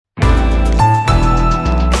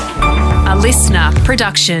listener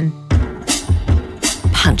production.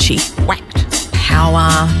 Punchy, whacked,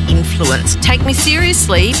 power, influence. Take me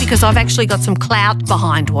seriously because I've actually got some clout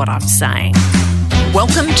behind what I'm saying.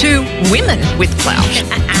 Welcome to Women with Clout.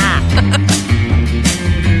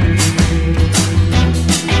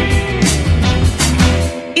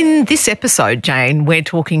 In this episode, Jane, we're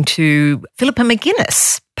talking to Phillipa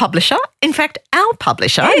McGuinness, publisher. In fact, our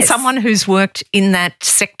publisher, Yes. and someone who's worked in that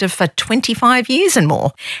sector for 25 years and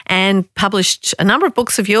more, And published a number of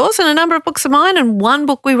books of yours and a number of books of mine, and one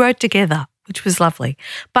book we wrote together, which was lovely.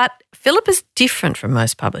 But Phillipa's different from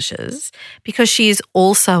most publishers because she is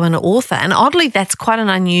also an author. And oddly, that's quite an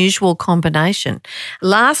unusual combination.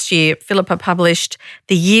 Last year, Phillipa published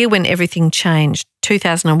The Year When Everything Changed,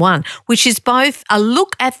 2001, which is both a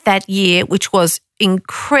look at that year, which was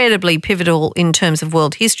incredibly pivotal in terms of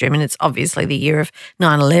world history. I mean, it's obviously the year of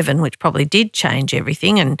 9/11, which probably did change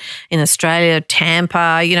everything. And in Australia,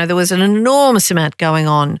 Tampa, there was an enormous amount going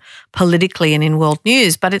on politically and in world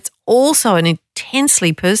news. But it's also an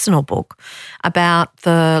intensely personal book about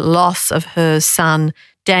the loss of her son,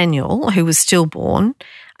 Daniel, who was stillborn.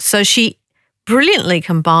 So she brilliantly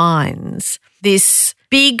combines this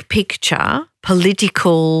big picture,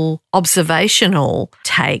 political, observational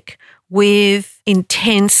take with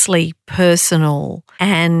intensely personal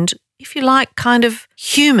and, if you like, kind of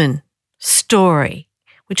human story,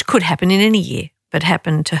 which could happen in any year, but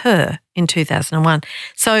happened to her in 2001.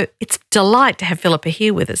 So it's a delight to have Phillipa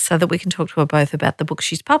here with us so that we can talk to her both about the book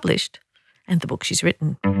she's published and the book she's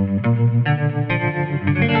written.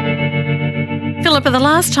 Phillipa, the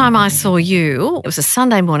last time I saw you, it was a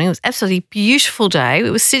Sunday morning. It was an absolutely beautiful day. We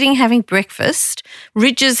were sitting having breakfast,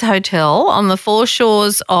 Ridges Hotel on the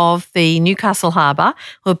foreshores of the Newcastle Harbour.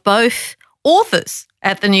 We're both authors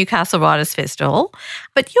at the Newcastle Writers' Festival,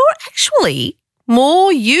 but you're actually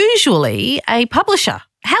more usually a publisher.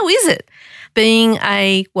 How is it being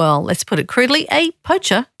let's put it crudely, a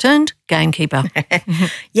poacher turned gamekeeper?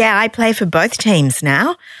 Yeah, I play for both teams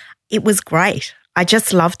now. It was great. I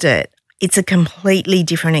just loved it. It's a completely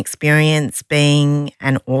different experience being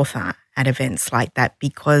an author at events like that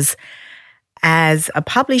because as a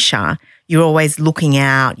publisher, you're always looking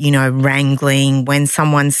out, wrangling. When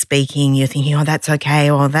someone's speaking, you're thinking, oh, that's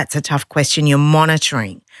okay, or that's a tough question. You're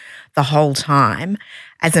monitoring the whole time.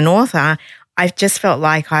 As an author, I just felt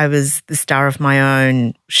like I was the star of my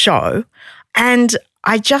own show and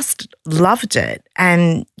I just loved it.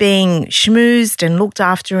 And being schmoozed and looked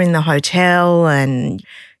after in the hotel and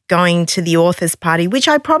going to the author's party, which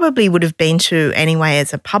I probably would have been to anyway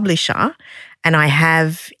as a publisher, and I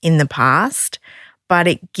have in the past, but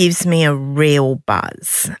it gives me a real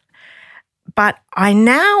buzz. But I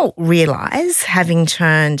now realise, having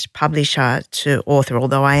turned publisher to author,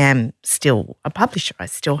 although I am still a publisher, I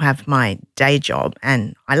still have my day job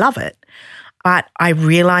and I love it. But I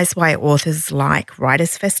realise why authors like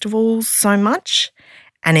writers' festivals so much,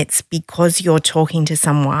 and it's because you're talking to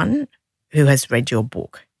someone who has read your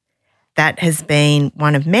book. That has been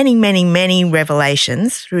one of many, many, many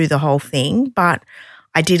revelations through the whole thing, but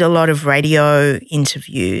I did a lot of radio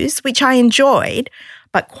interviews, which I enjoyed,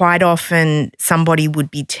 but quite often somebody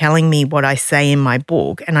would be telling me what I say in my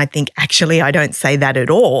book, and I think, actually, I don't say that at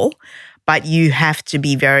all. But you have to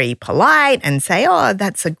be very polite and say, oh,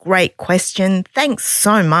 that's a great question. Thanks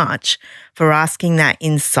so much for asking that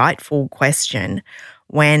insightful question,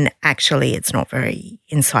 when actually it's not very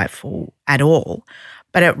insightful at all.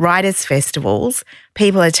 But at writers' festivals,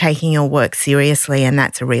 people are taking your work seriously, and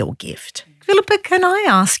that's a real gift. Phillipa, can I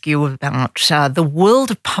ask you about the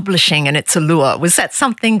world of publishing and its allure? Was that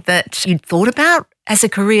something that you'd thought about as a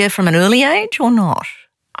career from an early age or not?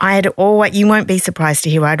 You won't be surprised to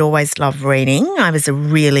hear I'd always loved reading. I was a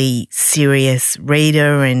really serious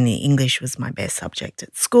reader and English was my best subject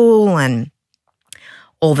at school and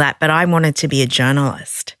all that, but I wanted to be a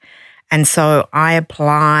journalist. And so I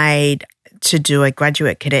applied to do a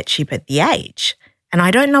graduate cadetship at The Age. And I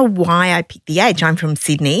don't know why I picked The Age. I'm from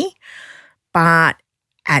Sydney, but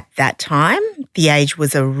at that time, The Age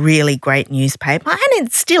was a really great newspaper, and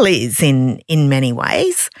it still is in many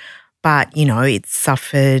ways. But, it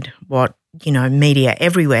suffered what, media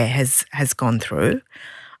everywhere has gone through.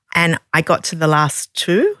 And I got to the last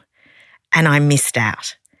two and I missed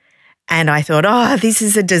out. And I thought, oh, this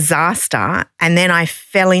is a disaster. And then I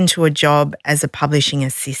fell into a job as a publishing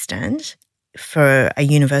assistant for a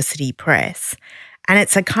university press. And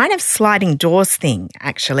it's a kind of sliding doors thing,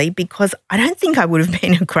 actually, because I don't think I would have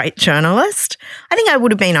been a great journalist. I think I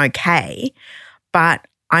would have been okay, but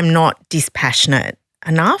I'm not dispassionate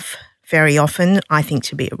enough very often, I think,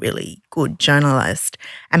 to be a really good journalist.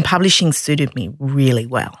 And publishing suited me really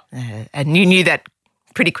well. And you knew that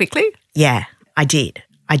pretty quickly? Yeah, I did.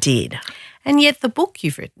 And yet the book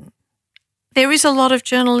you've written, there is a lot of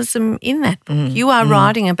journalism in that book. You are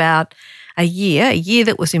writing about a year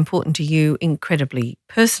that was important to you incredibly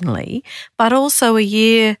personally, but also a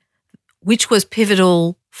year which was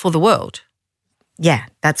pivotal for the world. Yeah,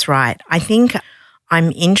 that's right. I think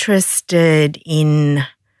I'm interested in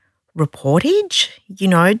reportage,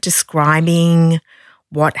 describing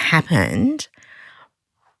what happened,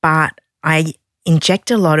 but I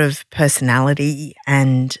inject a lot of personality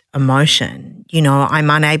and emotion. I'm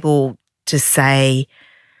unable to say,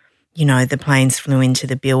 the planes flew into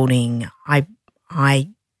the building. I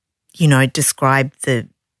describe the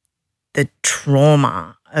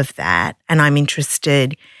trauma of that, and I'm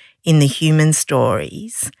interested in the human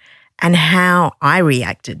stories and how I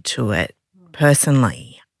reacted to it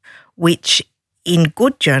personally, which in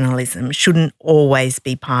good journalism shouldn't always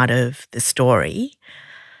be part of the story.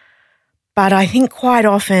 But I think quite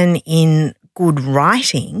often in good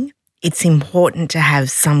writing, it's important to have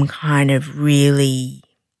some kind of really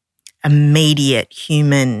immediate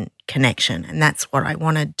human connection, and that's what I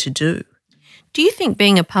wanted to do. Do you think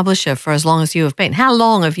being a publisher for as long as you have been, how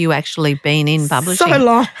long have you actually been in publishing? So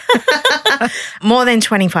long. More than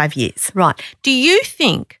 25 years. Right. Do you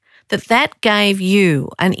think that gave you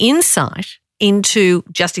an insight into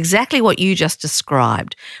just exactly what you just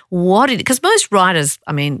described? Because most writers,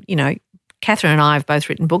 Catherine and I have both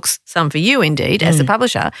written books, some for you indeed, as a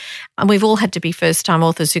publisher, and we've all had to be first-time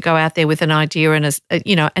authors who go out there with an idea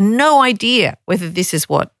and no idea whether this is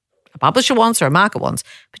what a publisher wants or a market wants.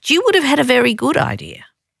 But you would have had a very good idea.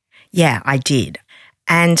 Yeah, I did.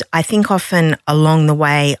 And I think often along the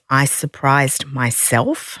way I surprised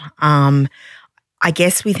myself, I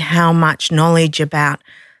guess with how much knowledge about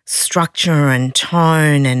structure and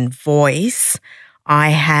tone and voice I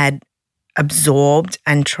had absorbed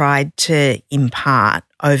and tried to impart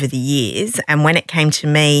over the years. And when it came to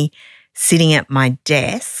me sitting at my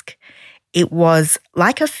desk, it was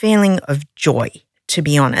like a feeling of joy, to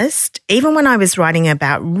be honest. Even when I was writing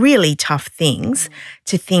about really tough things,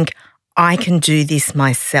 to think I can do this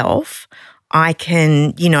myself. I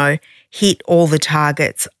can, hit all the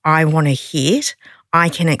targets I want to hit. I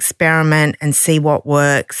can experiment and see what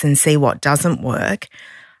works and see what doesn't work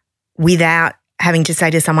without having to say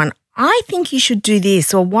to someone, I think you should do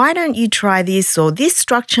this, or why don't you try this, or this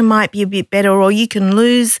structure might be a bit better, or you can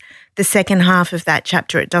lose the second half of that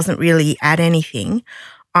chapter. It doesn't really add anything.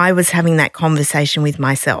 I was having that conversation with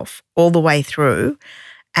myself all the way through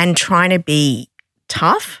and trying to be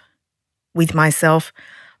tough with myself,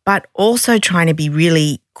 but also trying to be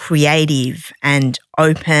really creative and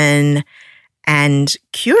open and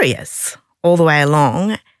curious all the way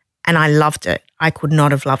along. And I loved it. I could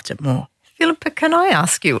not have loved it more. Phillipa, can I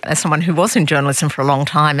ask you, as someone who was in journalism for a long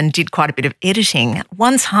time and did quite a bit of editing,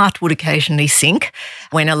 one's heart would occasionally sink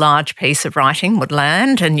when a large piece of writing would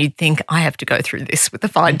land and you'd think, I have to go through this with a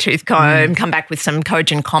fine-tooth comb, come back with some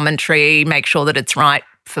cogent commentary, make sure that it's right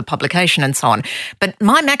for publication and so on. But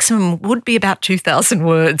my maximum would be about 2,000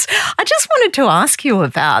 words. I just wanted to ask you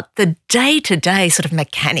about the day-to-day sort of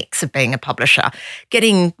mechanics of being a publisher,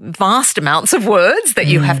 getting vast amounts of words that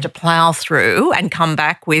you have to plough through and come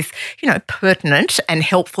back with, pertinent and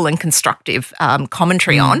helpful and constructive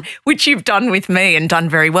commentary on, which you've done with me and done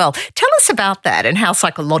very well. Tell us about that and how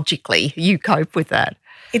psychologically you cope with that.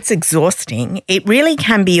 It's exhausting. It really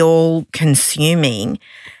can be all-consuming.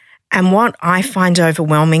 And what I find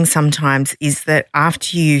overwhelming sometimes is that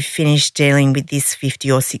after you finish dealing with this 50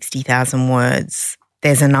 or 60,000 words,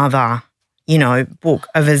 there's another, book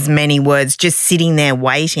of as many words just sitting there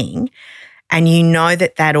waiting. And you know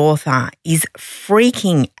that author is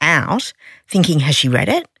freaking out thinking, has she read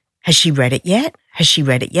it? Has she read it yet? Has she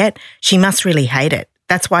read it yet? She must really hate it.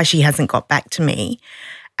 That's why she hasn't got back to me.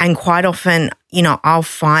 And quite often, I'll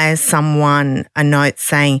fire someone a note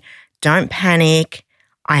saying, don't panic.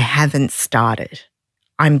 I haven't started.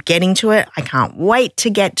 I'm getting to it. I can't wait to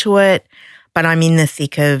get to it, but I'm in the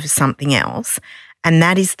thick of something else. And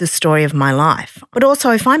that is the story of my life. But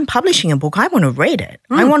also, if I'm publishing a book, I want to read it.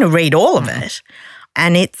 I want to read all of it.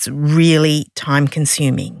 And it's really time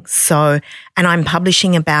consuming. So, and I'm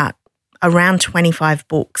publishing around 25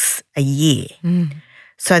 books a year.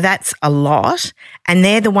 So that's a lot. And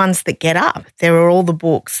they're the ones that get up. There are all the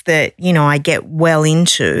books that, I get well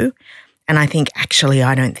into. And I think, actually,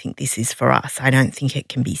 I don't think this is for us. I don't think it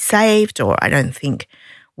can be saved, or I don't think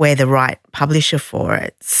we're the right publisher for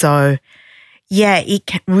it. So, yeah, it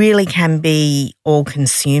really can be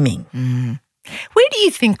all-consuming. Where do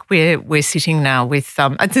you think we're sitting now with,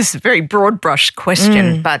 this is a very broad brush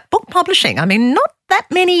question, but book publishing? I mean, not that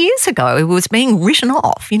many years ago. It was being written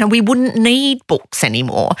off. We wouldn't need books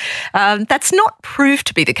anymore. That's not proved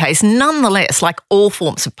to be the case. Nonetheless, like all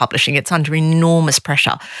forms of publishing, it's under enormous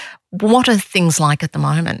pressure. What are things like at the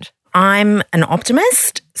moment? I'm an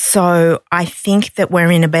optimist, so I think that we're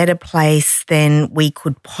in a better place than we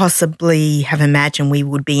could possibly have imagined we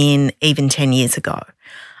would be in even 10 years ago.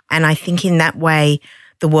 And I think in that way,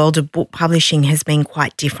 the world of book publishing has been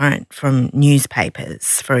quite different from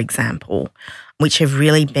newspapers, for example, which have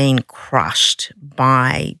really been crushed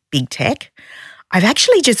by big tech. I've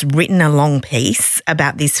actually just written a long piece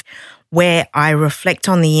about this where I reflect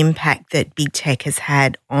on the impact that big tech has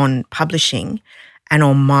had on publishing and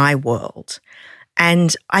on my world.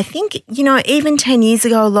 And I think, even 10 years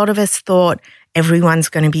ago, a lot of us thought everyone's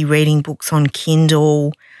going to be reading books on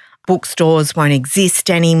Kindle, bookstores won't exist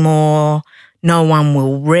anymore, no one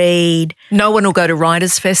will read. No one will go to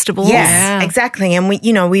writers' festivals. Yeah, exactly. And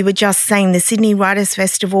we were just saying the Sydney Writers'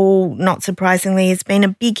 Festival, not surprisingly, has been a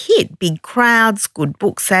big hit, big crowds, good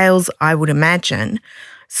book sales, I would imagine.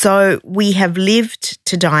 So we have lived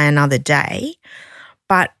to die another day.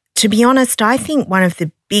 But to be honest, I think one of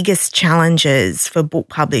the biggest challenges for book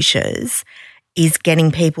publishers is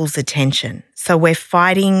getting people's attention. So we're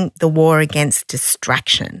fighting the war against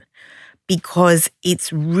distraction because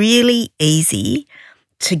it's really easy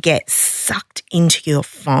to get sucked into your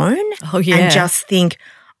phone and just think,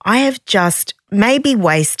 I have just maybe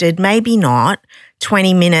wasted, maybe not,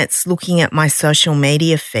 20 minutes looking at my social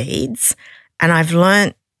media feeds and I've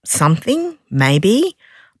learnt something, maybe,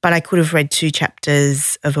 but I could have read 2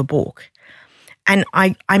 chapters of a book. And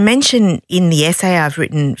I mentioned in the essay I've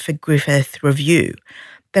written for Griffith Review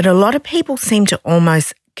that a lot of people seem to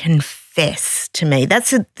almost confess to me,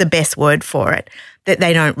 that's the best word for it, that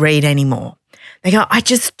they don't read anymore. They go, I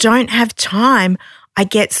just don't have time. I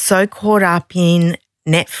get so caught up in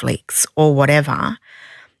Netflix or whatever.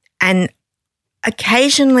 And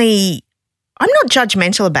occasionally, I'm not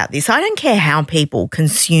judgmental about this. I don't care how people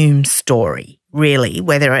consume story, really,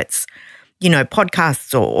 whether it's,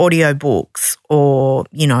 podcasts or audiobooks or,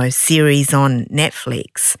 series on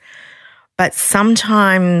Netflix. But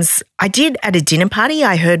sometimes I did at a dinner party,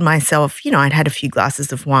 I heard myself, I'd had a few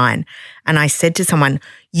glasses of wine and I said to someone,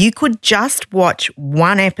 you could just watch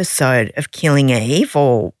one episode of Killing Eve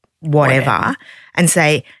or whatever and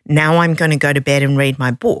say, now I'm going to go to bed and read my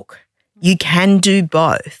book. You can do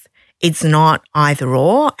both. It's not either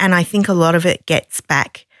or. And I think a lot of it gets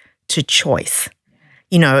back to choice,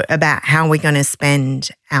 about how we're going to spend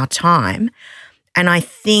our time. And I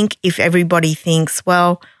think if everybody thinks,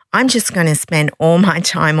 well, I'm just going to spend all my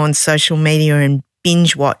time on social media and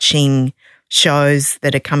binge watching shows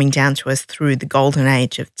that are coming down to us through the golden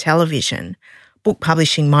age of television, book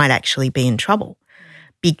publishing might actually be in trouble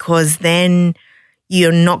because then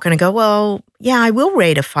you're not going to go, well, yeah, I will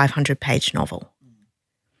read a 500-page novel.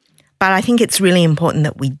 But I think it's really important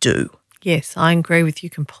that we do. Yes, I agree with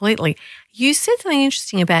you completely. You said something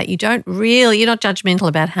interesting about you're not judgmental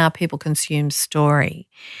about how people consume story.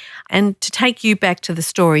 And to take you back to the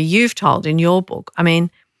story you've told in your book, I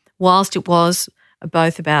mean, whilst it was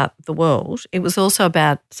both about the world, it was also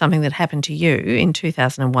about something that happened to you in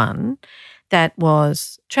 2001 that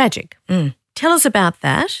was tragic. Tell us about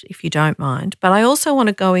that, if you don't mind. But I also want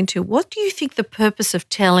to go into what do you think the purpose of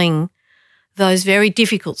telling those very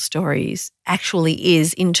difficult stories actually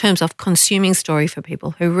is in terms of consuming story for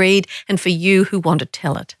people who read and for you who want to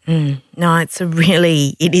tell it? No,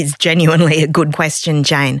 it is genuinely a good question,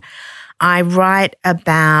 Jane. I write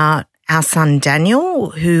about our son Daniel,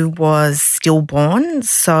 who was stillborn.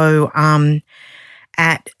 So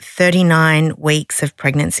at 39 weeks of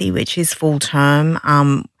pregnancy, which is full term,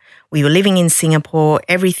 we were living in Singapore.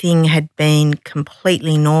 Everything had been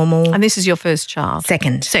completely normal. And this is your first child?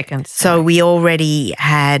 Second. So we already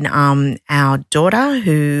had our daughter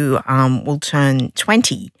who will turn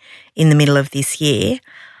 20 in the middle of this year,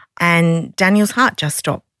 and Daniel's heart just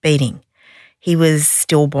stopped beating. He was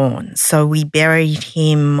stillborn. So we buried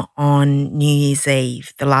him on New Year's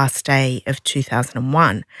Eve, the last day of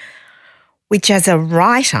 2001, which as a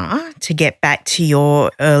writer, to get back to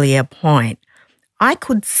your earlier point, I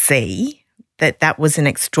could see that was an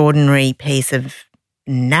extraordinary piece of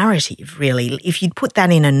narrative, really. If you'd put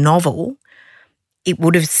that in a novel, it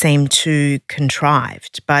would have seemed too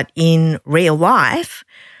contrived. But in real life,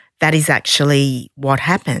 that is actually what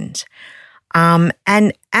happened. And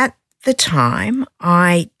at the time,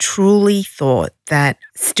 I truly thought that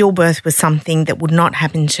stillbirth was something that would not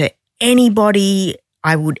happen to anybody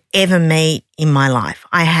I would ever meet in my life.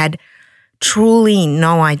 I had truly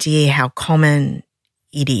no idea how common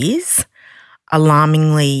it is,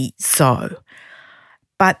 alarmingly so.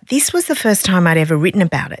 But this was the first time I'd ever written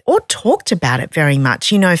about it or talked about it very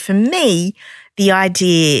much. You know, for me, the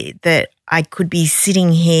idea that I could be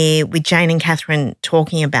sitting here with Jane and Catherine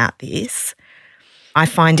talking about this, I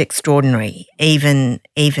find extraordinary, even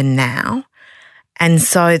now. And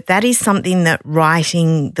so that is something that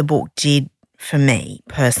writing the book did for me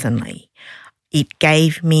personally. It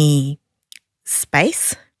gave me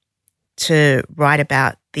space to write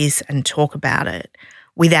about this and talk about it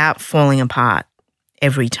without falling apart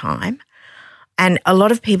every time. And a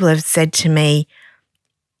lot of people have said to me,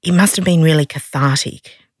 it must have been really cathartic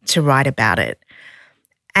to write about it.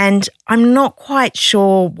 And I'm not quite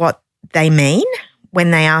sure what they mean when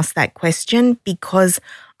they ask that question, because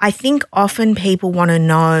I think often people want to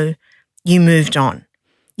know you moved on.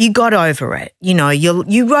 You got over it. You know,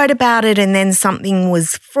 you wrote about it and then something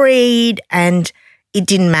was freed and it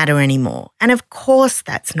didn't matter anymore. And of course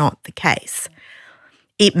that's not the case.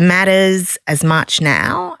 It matters as much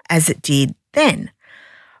now as it did then.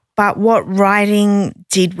 But what writing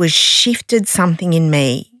did was shifted something in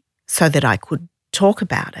me so that I could talk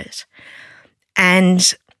about it.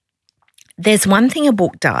 And there's one thing a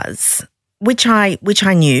book does, which I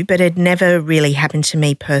knew, but it never really happened to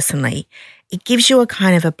me personally. It gives you a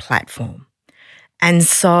kind of a platform. And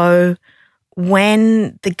so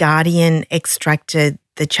when The Guardian extracted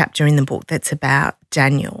the chapter in the book that's about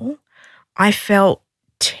Daniel, I felt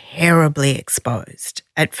terribly exposed.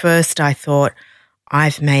 At first I thought,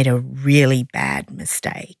 I've made a really bad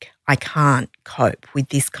mistake. I can't cope with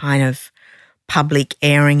this kind of public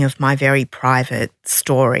airing of my very private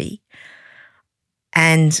story.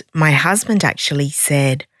 And my husband actually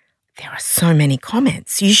said, there are so many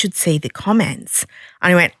comments. You should see the comments.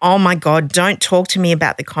 And I went, oh my God, don't talk to me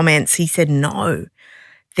about the comments. He said, no,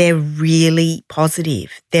 they're really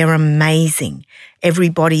positive. They're amazing.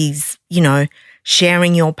 Everybody's, you know,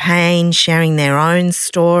 sharing your pain, sharing their own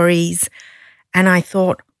stories. And I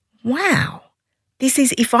thought, wow, this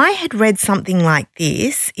is, if I had read something like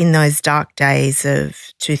this in those dark days of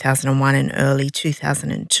 2001 and early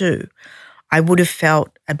 2002, I would have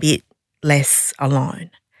felt a bit less alone.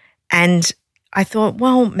 And I thought,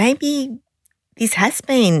 well, maybe this has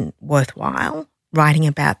been worthwhile, writing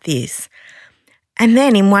about this. And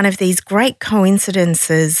then in one of these great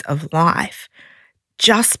coincidences of life,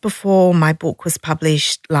 just before my book was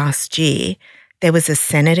published last year, there was a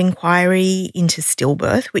Senate inquiry into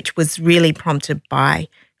stillbirth, which was really prompted by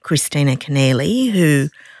Christina Keneally, who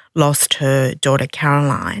lost her daughter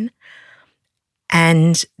Caroline.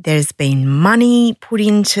 And there's been money put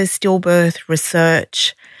into stillbirth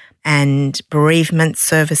research and bereavement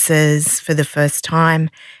services for the first time.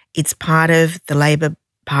 It's part of the Labor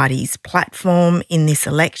Party's platform in this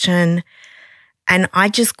election. And I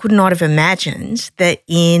just could not have imagined that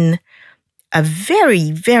in a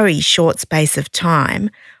very, very short space of time,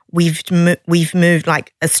 we've moved,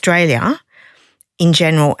 like Australia in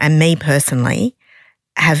general and me personally,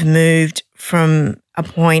 have moved from a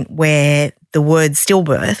point where the word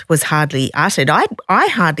stillbirth was hardly uttered. I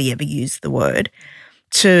hardly ever used the word,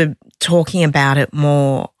 to talking about it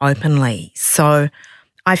more openly. So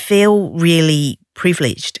I feel really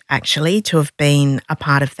privileged actually to have been a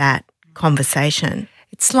part of that conversation.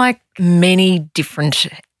 It's like many different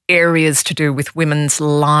areas to do with women's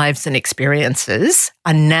lives and experiences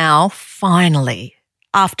are now finally,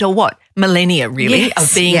 after what, millennia really,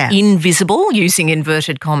 of being invisible, using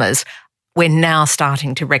inverted commas, we're now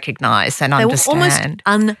starting to recognise and understand. They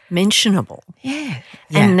were almost unmentionable. Yeah.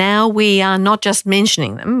 And now we are not just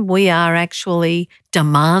mentioning them, we are actually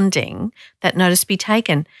demanding that notice be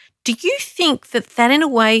taken. Do you think that in a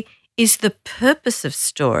way is the purpose of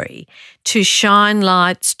story, to shine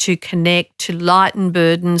lights, to connect, to lighten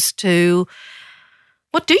burdens, to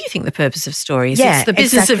 – what do you think the purpose of story is? Yeah, it's the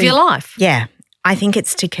business of your life. Yeah, I think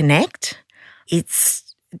it's to connect.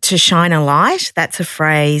 It's to shine a light. That's a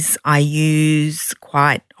phrase I use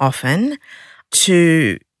quite often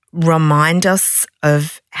to remind us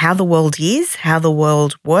of how the world is, how the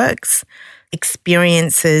world works,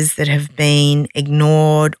 experiences that have been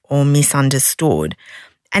ignored or misunderstood.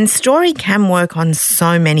 And story can work on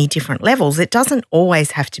so many different levels. It doesn't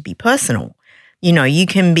always have to be personal. You know, you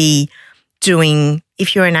can be doing,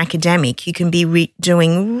 if you're an academic, you can be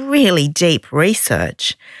doing really deep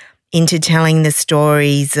research into telling the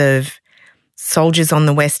stories of soldiers on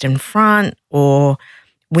the Western Front or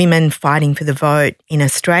women fighting for the vote in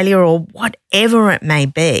Australia or whatever it may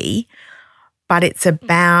be. But it's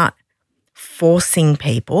about forcing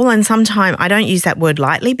people, and sometimes I don't use that word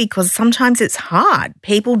lightly because sometimes it's hard.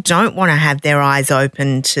 People don't want to have their eyes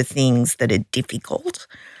open to things that are difficult,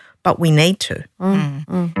 but we need to.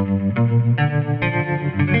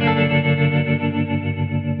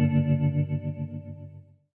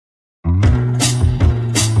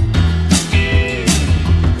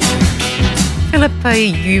 Phillipa,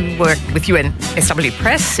 you work with UNSW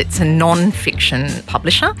Press. It's a non-fiction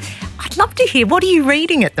publisher. I'd love to hear, what are you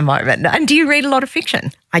reading at the moment? And do you read a lot of fiction?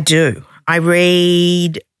 I do. I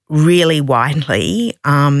read really widely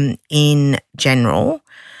in general.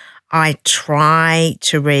 I try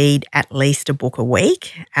to read at least a book a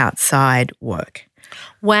week outside work.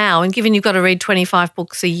 Wow, and given you've got to read 25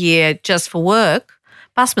 books a year just for work,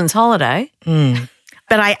 busman's holiday.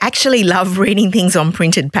 But I actually love reading things on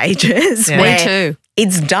printed pages. Yeah. Me too.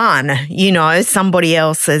 It's done, somebody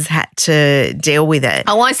else has had to deal with it.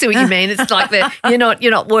 Oh, I see what you mean. It's like you're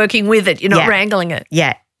not working with it, you're not wrangling it.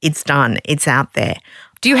 Yeah, it's done. It's out there.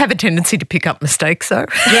 Do you have a tendency to pick up mistakes though?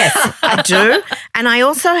 Yes, I do. And I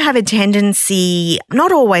also have a tendency,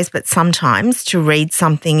 not always, but sometimes, to read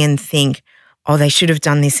something and think, oh, they should have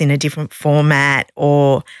done this in a different format,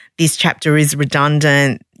 or this chapter is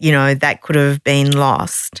redundant, that could have been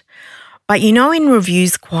lost. But in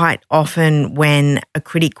reviews quite often when a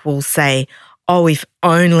critic will say, oh, if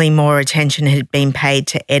only more attention had been paid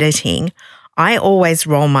to editing, I always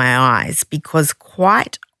roll my eyes, because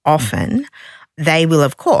quite often they will,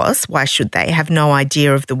 of course, why should they, have no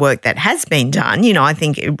idea of the work that has been done. I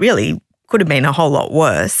think it really could have been a whole lot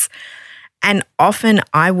worse. And often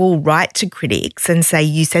I will write to critics and say,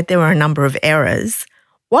 you said there were a number of errors.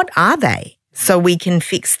 What are they? So we can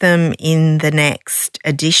fix them in the next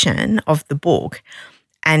edition of the book.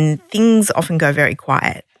 And things often go very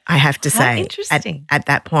quiet, I have to say, at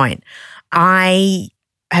that point. I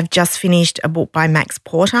have just finished a book by Max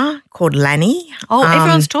Porter called Lanny. Oh,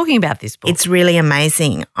 everyone's talking about this book. It's really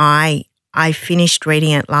amazing. I finished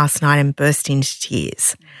reading it last night and burst into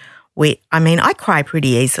tears. I cry pretty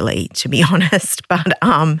easily, to be honest, but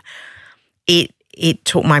it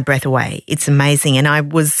took my breath away. It's amazing. And I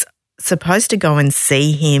was supposed to go and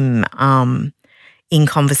see him in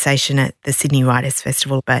conversation at the Sydney Writers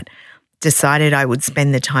Festival, but decided I would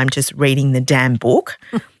spend the time just reading the damn book.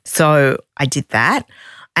 So I did that.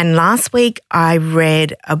 And last week I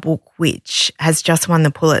read a book which has just won the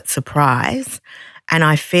Pulitzer Prize, and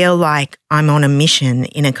I feel like I'm on a mission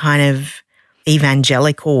in a kind of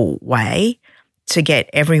evangelical way to get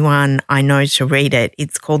everyone I know to read it.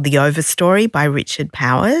 It's called The Overstory by Richard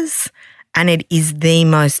Powers, and it is the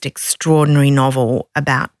most extraordinary novel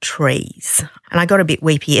about trees. And I got a bit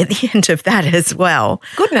weepy at the end of that as well.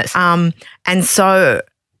 Goodness. And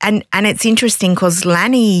it's interesting because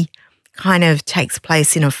Lanny kind of takes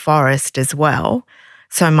place in a forest as well.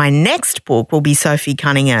 So my next book will be Sophie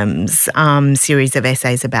Cunningham's series of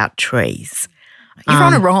essays about trees. You're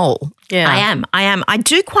on a roll. Yeah, I am. I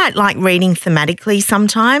do quite like reading thematically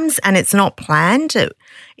sometimes, and it's not planned.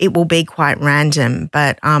 It will be quite random,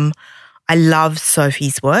 but I love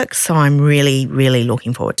Sophie's work, so I'm really, really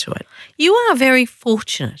looking forward to it. You are very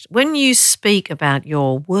fortunate. When you speak about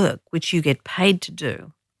your work, which you get paid to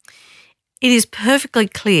do, it is perfectly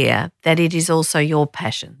clear that it is also your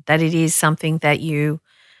passion, that it is something that you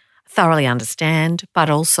thoroughly understand but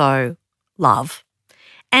also love.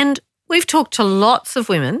 And we've talked to lots of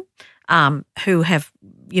women who have,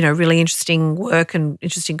 really interesting work and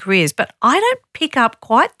interesting careers, but I don't pick up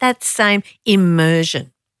quite that same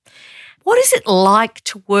immersion. What is it like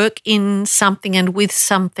to work in something and with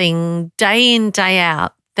something day in, day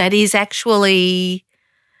out that is actually,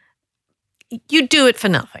 you do it for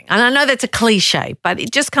nothing? And I know that's a cliche, but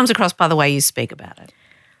it just comes across by the way you speak about it.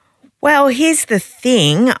 Well, here's the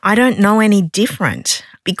thing. I don't know any different.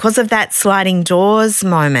 Because of that sliding doors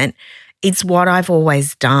moment, it's what I've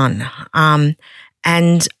always done.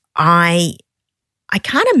 And I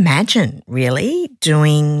can't imagine really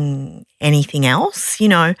doing anything else.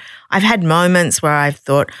 I've had moments where I've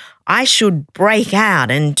thought I should break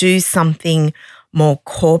out and do something more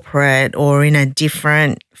corporate or in a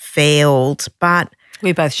different field, but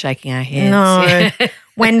we're both shaking our heads. No.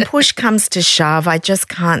 When push comes to shove, I just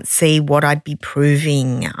can't see what I'd be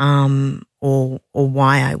proving or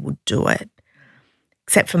why I would do it,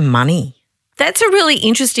 except for money. That's a really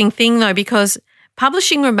interesting thing, though, because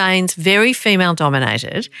publishing remains very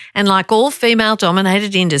female-dominated, and like all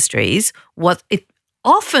female-dominated industries,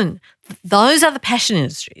 those are the passion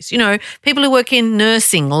industries. People who work in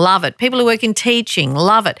nursing love it. People who work in teaching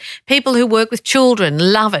love it. People who work with children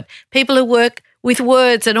love it. People who work with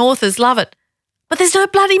words and authors love it. But there's no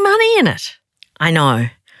bloody money in it. I know.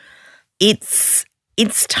 It's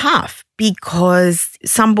tough because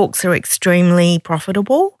some books are extremely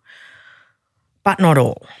profitable, but not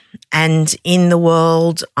all. And in the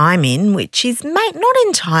world I'm in, which is not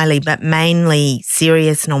entirely but mainly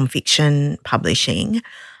serious nonfiction publishing,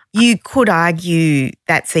 you could argue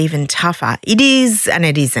that's even tougher. It is and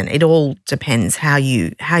it isn't. It all depends how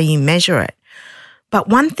you measure it. But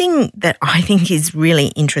one thing that I think is really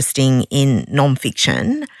interesting in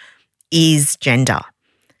nonfiction is gender.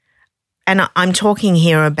 And I'm talking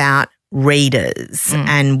here about readers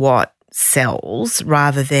and what sells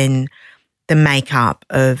rather than the makeup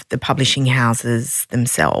of the publishing houses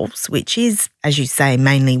themselves, which is, as you say,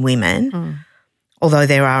 mainly women, although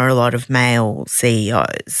there are a lot of male CEOs.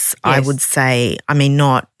 Yes. I would say, I mean,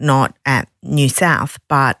 not at New South,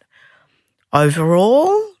 but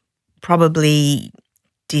overall, probably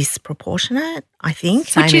disproportionate, I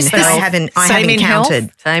think. Which is I haven't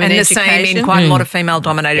counted. Same and the same in quite a lot of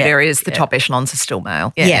female-dominated areas. The top echelons are still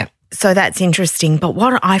male. Yeah. So that's interesting. But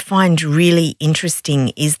what I find really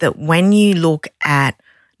interesting is that when you look at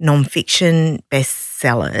nonfiction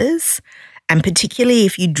bestsellers, and particularly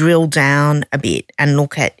if you drill down a bit and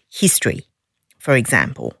look at history, for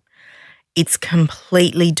example, it's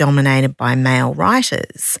completely dominated by male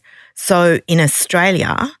writers. So in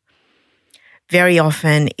Australia, very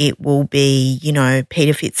often it will be,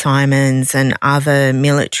 Peter Fitzsimons and other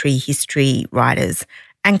military history writers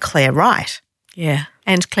and Claire Wright. Yeah,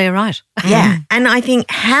 and Claire Wright. Yeah, and I think,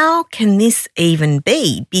 how can this even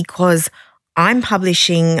be? Because I'm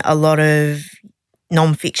publishing a lot of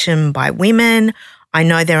nonfiction by women. I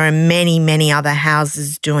know there are many, many other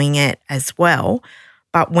houses doing it as well.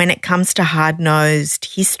 But when it comes to hard-nosed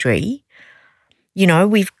history,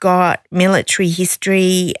 we've got military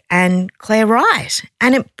history and Claire Wright,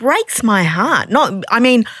 and it breaks my heart.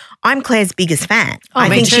 I'm Claire's biggest fan. I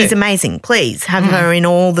think she's amazing. Please have her in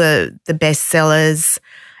all the bestsellers,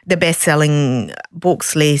 the best-selling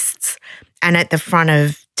books lists, and at the front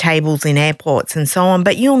of tables in airports and so on.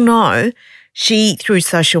 But she, through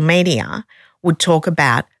social media, would talk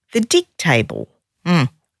about the Dick table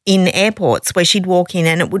in airports where she'd walk in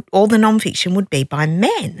and all the nonfiction would be by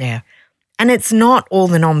men. Yeah. And it's not all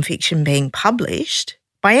the nonfiction being published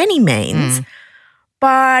by any means,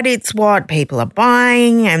 but it's what people are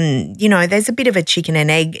buying. And, there's a bit of a chicken and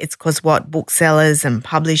egg. It's because what booksellers and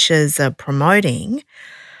publishers are promoting.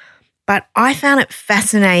 But I found it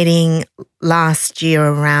fascinating last year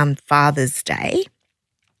around Father's Day.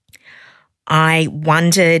 I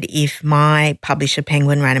wondered if my publisher,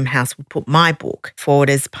 Penguin Random House, would put my book forward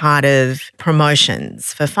as part of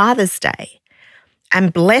promotions for Father's Day.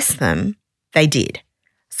 And bless them, they did.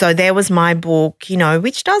 So there was my book,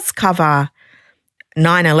 which does cover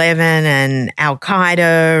 9/11 and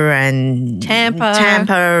Al-Qaeda and Tampa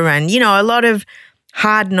and, a lot of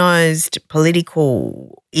hard-nosed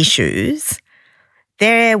political issues.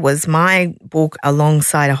 There was my book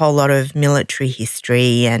alongside a whole lot of military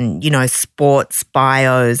history and, sports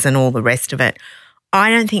bios and all the rest of it. I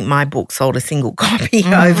don't think my book sold a single copy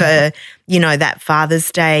over, that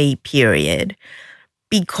Father's Day period,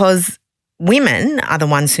 because women are the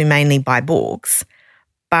ones who mainly buy books,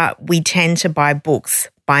 but we tend to buy books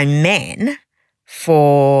by men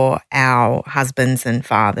for our husbands and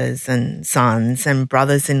fathers and sons and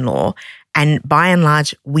brothers-in-law. And by and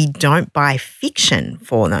large, we don't buy fiction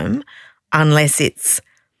for them unless it's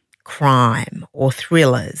crime or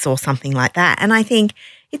thrillers or something like that. And I think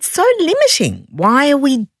it's so limiting. Why are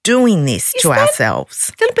we doing this to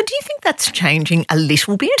ourselves? Phillipa, do you think that's changing a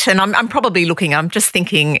little bit? And I'm just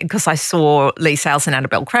thinking, because I saw Lee Sales and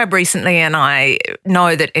Annabelle Crabb recently, and I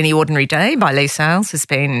know that Any Ordinary Day by Lee Sales has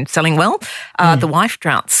been selling well. The Wife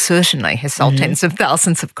Drought certainly has sold tens of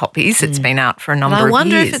thousands of copies. It's been out for a number of years. I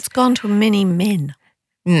wonder if it's gone to many men.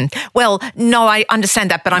 Well, no, I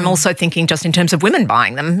understand that, but I'm also thinking just in terms of women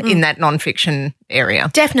buying them in that nonfiction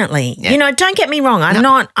area. Definitely. Yeah. Don't get me wrong.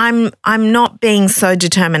 I'm not being so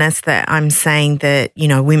determinist that I'm saying that,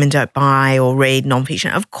 women don't buy or read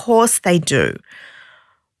nonfiction. Of course they do.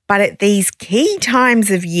 But at these key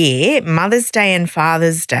times of year, Mother's Day and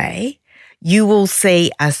Father's Day, you will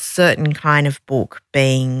see a certain kind of book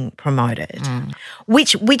being promoted,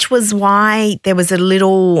 which was why there was a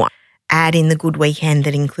little ad in the Good Weekend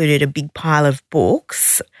that included a big pile of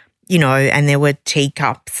books, and there were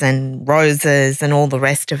teacups and roses and all the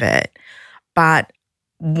rest of it. But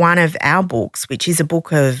one of our books, which is a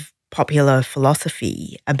book of popular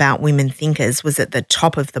philosophy about women thinkers, was at the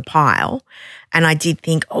top of the pile. And I did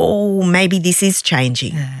think, maybe this is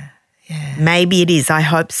changing. Yeah. Maybe it is. I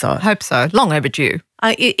hope so. Long overdue.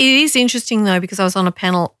 It is interesting, though, because I was on a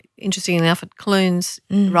panel, interesting enough, at Clunes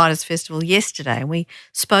Writers' Festival yesterday, and we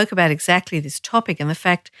spoke about exactly this topic and the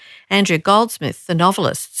fact Andrea Goldsmith, the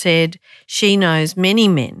novelist, said she knows many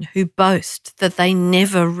men who boast that they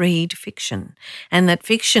never read fiction and that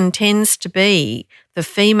fiction tends to be the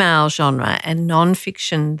female genre and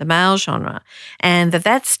non-fiction the male genre, and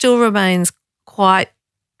that still remains quite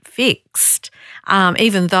fixed,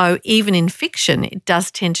 even though even in fiction it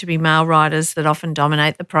does tend to be male writers that often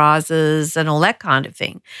dominate the prizes and all that kind of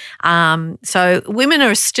thing. So women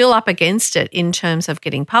are still up against it in terms of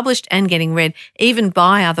getting published and getting read, even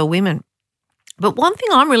by other women. But one thing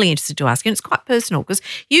I'm really interested to ask you, and it's quite personal, because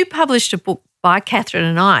you published a book by Catherine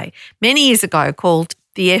and I many years ago called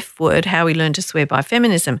The F Word, How We Learn to Swear by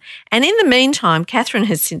Feminism. And in the meantime, Catherine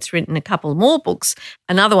has since written a couple more books,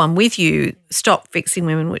 another one with you, Stop Fixing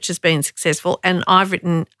Women, which has been successful, and I've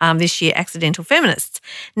written this year, Accidental Feminists.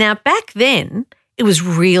 Now, back then, it was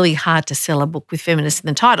really hard to sell a book with feminist in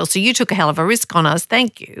the title, so you took a hell of a risk on us.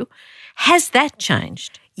 Thank you. Has that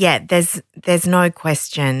changed? Yeah, there's no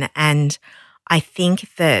question. And I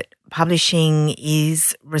think that publishing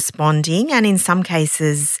is responding and in some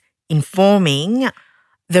cases informing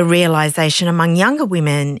the realisation among younger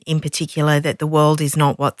women in particular that the world is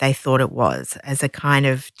not what they thought it was, as a kind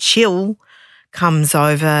of chill comes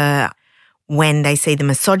over when they see the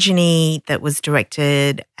misogyny that was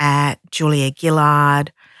directed at Julia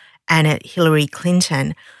Gillard and at Hillary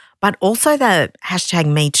Clinton, but also the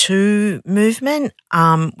 #MeToo movement,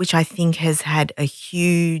 which I think has had a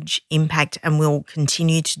huge impact and will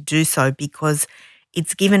continue to do so because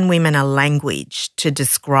it's given women a language to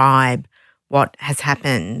describe what has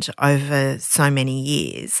happened over so many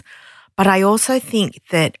years. But I also think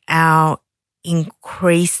that our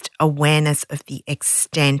increased awareness of the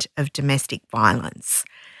extent of domestic violence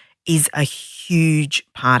is a huge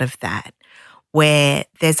part of that, where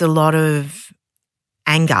there's a lot of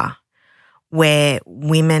anger, where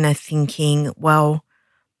women are thinking, well,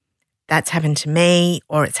 that's happened to me,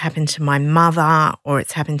 or it's happened to my mother, or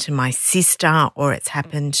it's happened to my sister, or it's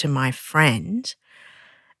happened to my friend.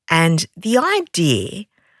 And the idea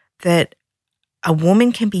that a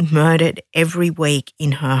woman can be murdered every week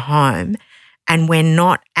in her home and we're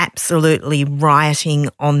not absolutely rioting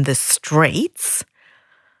on the streets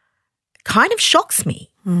kind of shocks me.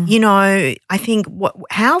 You know, I think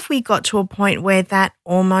how have we got to a point where that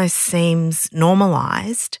almost seems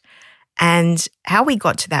normalised? And how we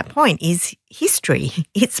got to that point is history.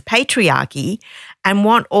 It's patriarchy. And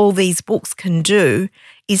what all these books can do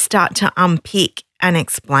is start to unpick and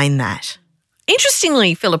explain that.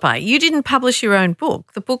 Interestingly, Phillipa, you didn't publish your own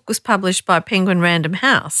book. The book was published by Penguin Random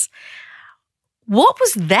House. What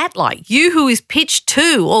was that like? You who is pitched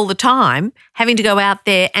to all the time, having to go out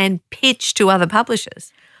there and pitch to other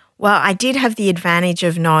publishers. Well, I did have the advantage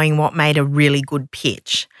of knowing what made a really good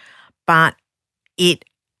pitch, but it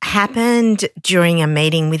happened during a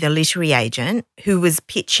meeting with a literary agent who was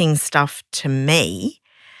pitching stuff to me.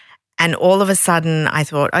 And all of a sudden I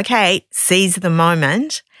thought, okay, seize the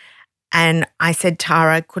moment. And I said,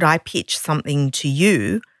 Tara, could I pitch something to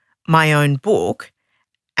you, my own book?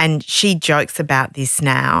 And she jokes about this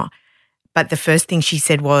now, but the first thing she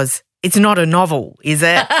said was, it's not a novel, is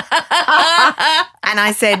it? And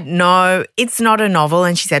I said, no, it's not a novel.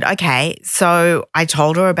 And she said, okay. So I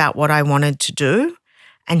told her about what I wanted to do.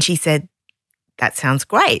 And she said, that sounds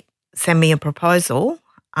great. Send me a proposal.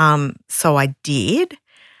 So I did.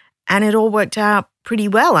 And it all worked out pretty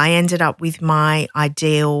well. I ended up with my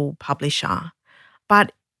ideal publisher.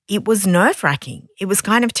 But it was nerve-wracking. It was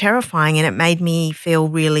kind of terrifying and it made me feel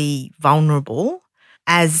really vulnerable,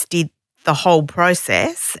 as did the whole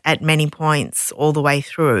process at many points all the way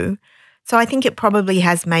through. So I think it probably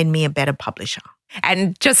has made me a better publisher.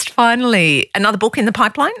 And just finally, another book in the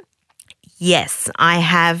pipeline? Yes, I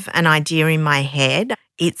have an idea in my head.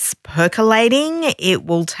 It's percolating. It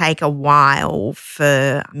will take a while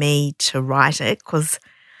for me to write it because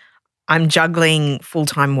I'm juggling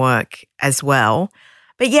full-time work as well.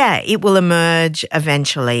 But yeah, it will emerge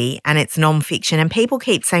eventually and it's nonfiction. And people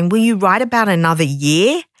keep saying, will you write about another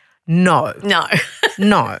year? No. No.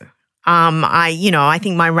 No. I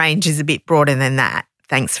think my range is a bit broader than that.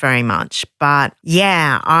 Thanks very much. But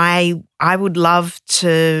yeah, I would love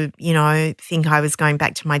to, think I was going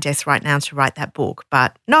back to my desk right now to write that book.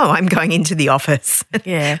 But no, I'm going into the office.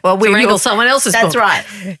 Yeah. Well, we wrangle someone else's book. That's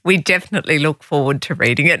right. We definitely look forward to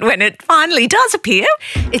reading it when it finally does appear.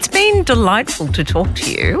 It's been delightful to talk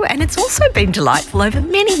to you, and it's also been delightful over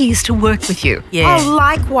many years to work with you. Yeah. Oh,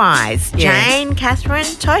 likewise. Yeah. Jane, Catherine,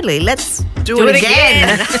 totally. Let's do it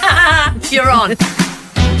again. You're on.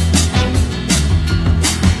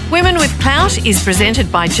 Women with Clout is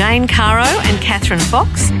presented by Jane Caro and Catherine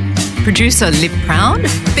Fox. Producer Liv Proud.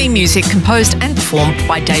 Theme music composed and performed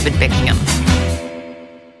by David Beckingham.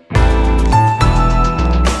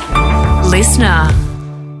 Listener.